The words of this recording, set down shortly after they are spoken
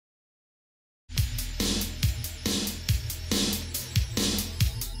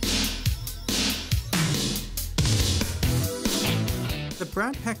The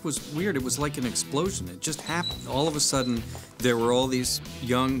Brat Pack was weird. It was like an explosion. It just happened. All of a sudden, there were all these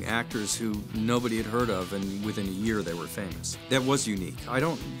young actors who nobody had heard of, and within a year they were famous. That was unique. I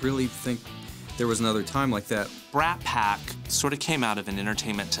don't really think there was another time like that. Brat Pack sort of came out of an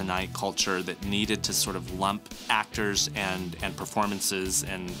Entertainment Tonight culture that needed to sort of lump actors and performances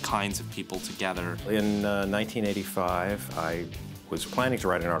and kinds of people together. In 1985, I was planning to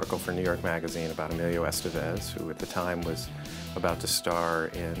write an article for New York Magazine about Emilio Estevez, who at the time was about to star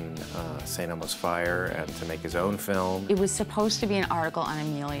in St. Elmo's Fire and to make his own film. It was supposed to be an article on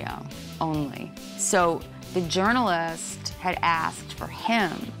Emilio only. So the journalist had asked for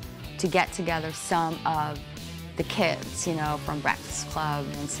him to get together some of the kids, you know, from Breakfast Club,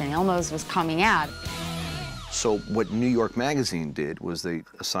 and St. Elmo's was coming out. So what New York Magazine did was they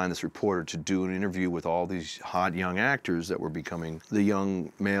assigned this reporter to do an interview with all these hot young actors that were becoming the young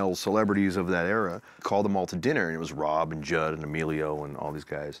male celebrities of that era. Called them all to dinner, and it was Rob and Judd and Emilio and all these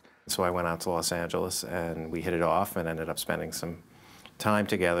guys. So I went out to Los Angeles, and we hit it off and ended up spending some time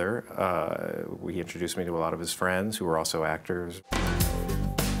together. He introduced me to a lot of his friends who were also actors.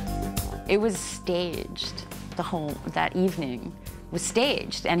 It was staged. That evening was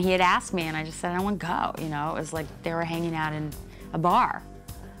staged, and he had asked me, and I just said, I don't want to go, you know. It was like they were hanging out in a bar.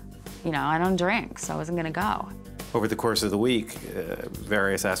 You know, I don't drink, so I wasn't going to go. Over the course of the week,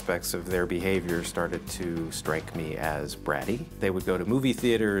 various aspects of their behavior started to strike me as bratty. They would go to movie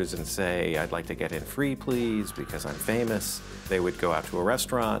theaters and say, I'd like to get in free, please, because I'm famous. They would go out to a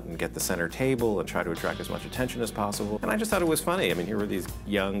restaurant and get the center table and try to attract as much attention as possible. And I just thought it was funny. I mean, here were these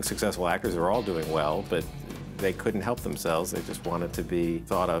young, successful actors who were all doing well, but they couldn't help themselves. They just wanted to be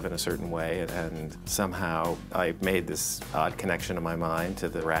thought of in a certain way, and somehow I made this odd connection in my mind to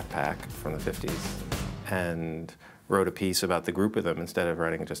the Rat Pack from the 50s and wrote a piece about the group of them instead of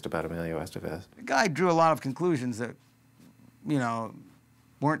writing just about Emilio Estevez. The guy drew a lot of conclusions that, you know,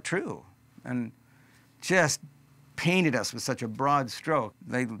 weren't true, and just painted us with such a broad stroke.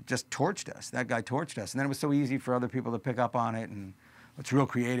 They just torched us. That guy torched us, and then it was so easy for other people to pick up on it, and it's real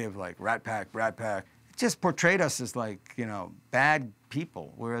creative, like Rat Pack, Brat Pack. It just portrayed us as, like, you know, bad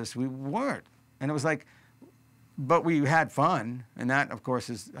people, whereas we weren't. And it was like, but we had fun, and that, of course,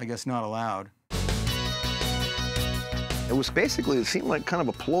 is, I guess, not allowed. It was basically, it seemed like kind of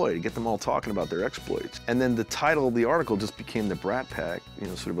a ploy to get them all talking about their exploits. And then the title of the article just became the Brat Pack, you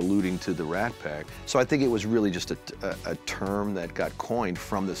know, sort of alluding to the Rat Pack. So I think it was really just a term that got coined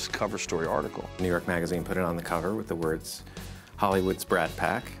from this cover story article. New York Magazine put it on the cover with the words, Hollywood's Brat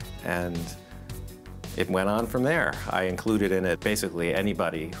Pack, and it went on from there. I included in it basically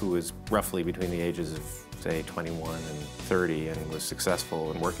anybody who was roughly between the ages of, say, 21 and 30 and was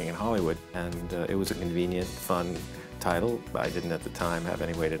successful and working in Hollywood. And it was a convenient, fun title. I didn't at the time have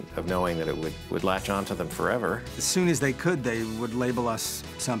any way of knowing that it would latch onto them forever. As soon as they could, they would label us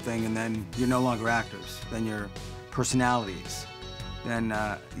something, and then you're no longer actors. Then you're personalities. Then,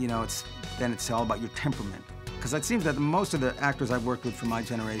 you know, then it's all about your temperament. Because it seems that most of the actors I've worked with from my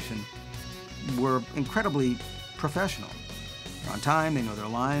generation were incredibly professional. They're on time, they know their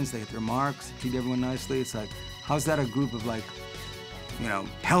lines, they hit their marks, treat everyone nicely. It's like, how's that a group of, like, you know,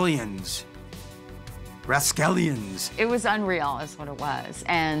 hellions, rascallions? It was unreal, is what it was.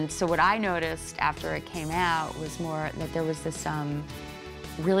 And so what I noticed after it came out was more that there was this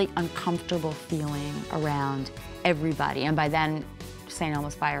really uncomfortable feeling around everybody. And by then, St.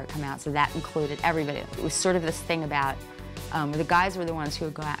 Elmo's Fire had come out, so that included everybody. It was sort of this thing about the guys were the ones who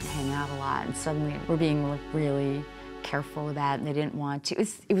would go out and hang out a lot, and suddenly we're being, like, really careful with that, and they didn't want to.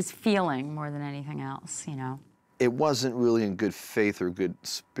 It was feeling more than anything else, you know. It wasn't really in good faith or good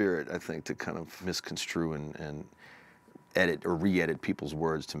spirit, I think, to kind of misconstrue and edit or re-edit people's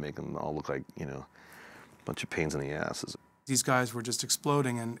words to make them all look like, you know, a bunch of pains in the asses. These guys were just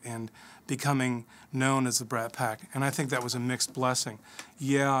exploding and becoming known as the Brat Pack, and I think that was a mixed blessing.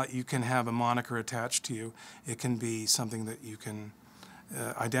 Yeah, you can have a moniker attached to you. It can be something that you can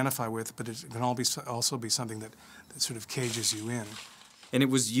identify with, but it can also be something that sort of cages you in. And it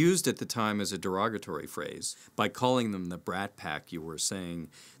was used at the time as a derogatory phrase. By calling them the Brat Pack, you were saying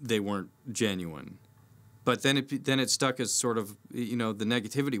they weren't genuine. But then it stuck as sort of, you know, the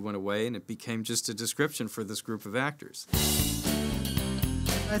negativity went away and it became just a description for this group of actors.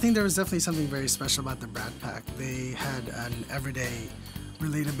 I think there was definitely something very special about the Brat Pack. They had an everyday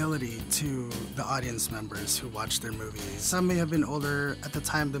relatability to the audience members who watched their movies. Some may have been older at the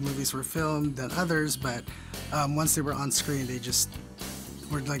time the movies were filmed than others, but once they were on screen, they just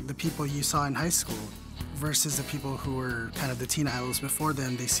were like the people you saw in high school versus the people who were kind of the teen idols before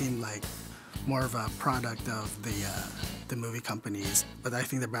them. They seemed like more of a product of the movie companies. But I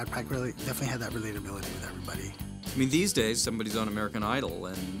think the Brat Pack really definitely had that relatability with everybody. I mean, these days, somebody's on American Idol,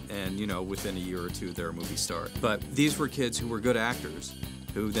 and you know, within a year or two, they're a movie star. But these were kids who were good actors,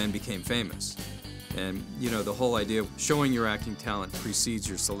 who then became famous. And, you know, the whole idea of showing your acting talent precedes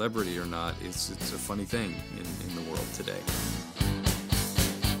your celebrity or not, it's a funny thing in the world today.